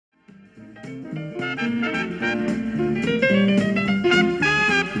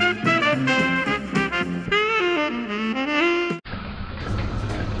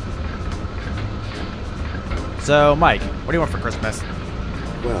So, Mike, what do you want for Christmas?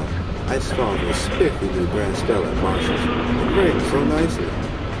 Well, I saw this spiffy new brand spell at Marshall's. It rings so nicely,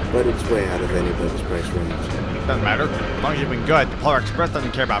 but it's way out of anybody's price range. Doesn't matter. As long as you've been good, the Polar Express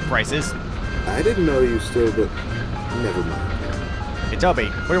doesn't care about prices. I didn't know you still, but never mind. Hey, Toby,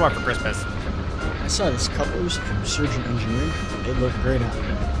 what do you want for Christmas? I saw these couplers from Surgeon Engineering. They look great on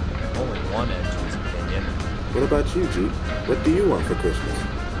me. Only one engine's opinion. What about you, Geep? What do you want for Christmas?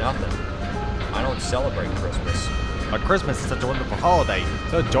 Nothing. I don't celebrate Christmas. But Christmas is such a wonderful holiday,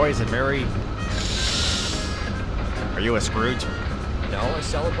 so joyous and merry. Are you a Scrooge? No, I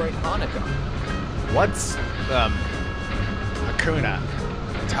celebrate Hanukkah. What's, Hakuna?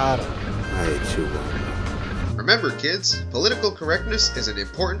 Tada. I chew on. Remember, kids, political correctness is an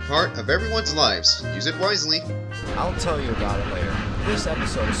important part of everyone's lives. Use it wisely. I'll tell you about it later. This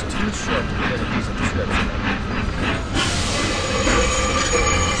episode is too short to fit a music description.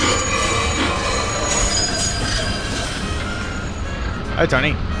 Hey, Tony,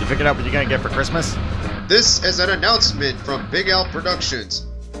 you figured out what you're gonna get for Christmas? This is an announcement from Big Al Productions.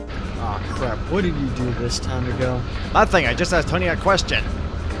 Aw, crap. What did you do this time ago? Nothing, I just asked Tony a question.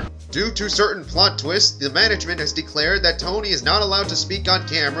 Due to certain plot twists, the management has declared that Tony is not allowed to speak on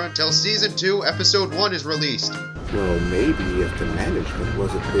camera until Season 2, Episode 1 is released. Well, maybe if the management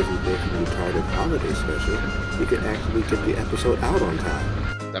wasn't busy making the retarded holiday special, we could actually get the episode out on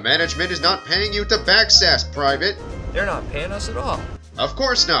time. The management is not paying you to backsass, Private. They're not paying us at all. Of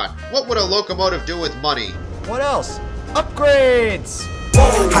course not. What would a locomotive do with money? What else? Upgrades!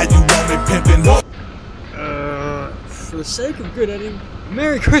 How you want me pimpin'? For the sake of good editing,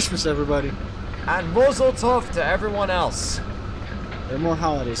 Merry Christmas, everybody. And Mazel Tov to everyone else. There are more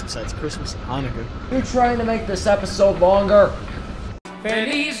holidays besides Christmas and Hanukkah. You're trying to make this episode longer.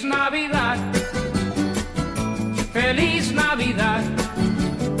 Feliz Navidad. Feliz Navidad.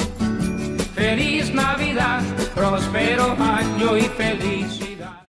 Feliz Navidad. Prospero año y felicidad.